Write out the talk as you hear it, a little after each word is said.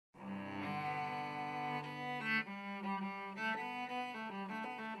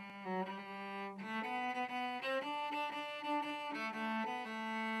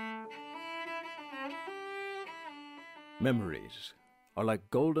Memories are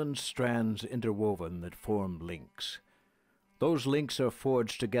like golden strands interwoven that form links. Those links are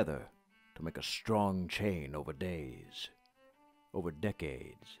forged together to make a strong chain over days, over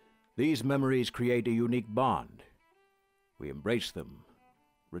decades. These memories create a unique bond. We embrace them,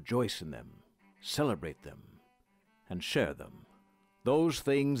 rejoice in them, celebrate them, and share them. Those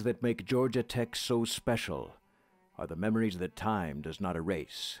things that make Georgia Tech so special are the memories that time does not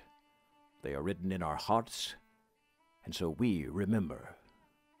erase. They are written in our hearts, and so we remember.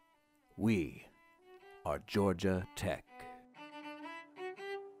 We are Georgia Tech.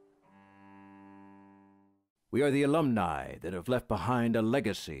 We are the alumni that have left behind a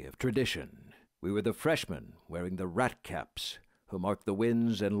legacy of tradition. We were the freshmen wearing the rat caps who marked the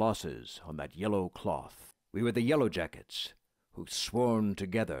wins and losses on that yellow cloth. We were the Yellow Jackets who swarmed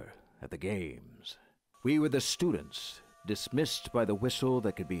together at the games. We were the students dismissed by the whistle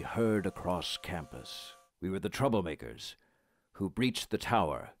that could be heard across campus. We were the troublemakers who breached the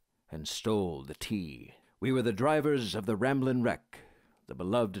tower and stole the tea. We were the drivers of the Ramblin' Wreck, the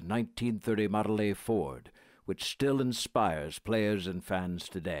beloved 1930 Model A Ford, which still inspires players and fans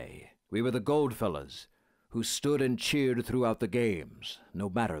today. We were the Goldfellas who stood and cheered throughout the games, no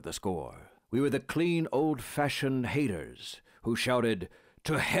matter the score. We were the clean, old-fashioned haters who shouted,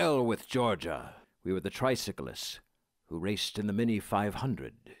 "To hell with Georgia!" We were the tricyclists who raced in the Mini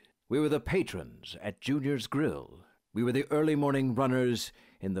 500. We were the patrons at Junior's Grill. We were the early morning runners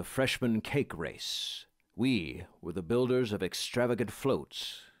in the freshman cake race. We were the builders of extravagant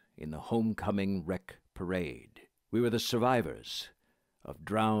floats in the homecoming wreck parade. We were the survivors of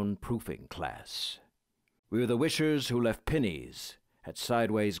drown-proofing class. We were the wishers who left pennies at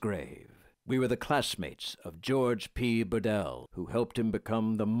Sideways' grave. We were the classmates of George P. Burdell, who helped him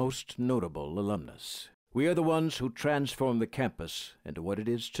become the most notable alumnus. We are the ones who transformed the campus into what it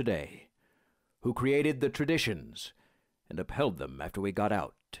is today, who created the traditions and upheld them after we got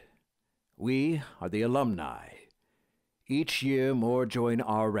out. We are the alumni. Each year more join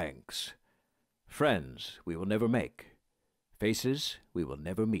our ranks. Friends we will never make, faces we will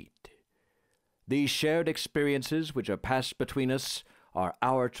never meet. These shared experiences which are passed between us are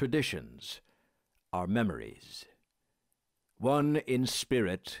our traditions, our memories. One in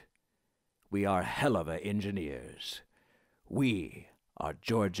spirit, we are hell of a engineers. We are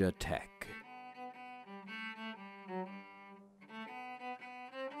Georgia Tech.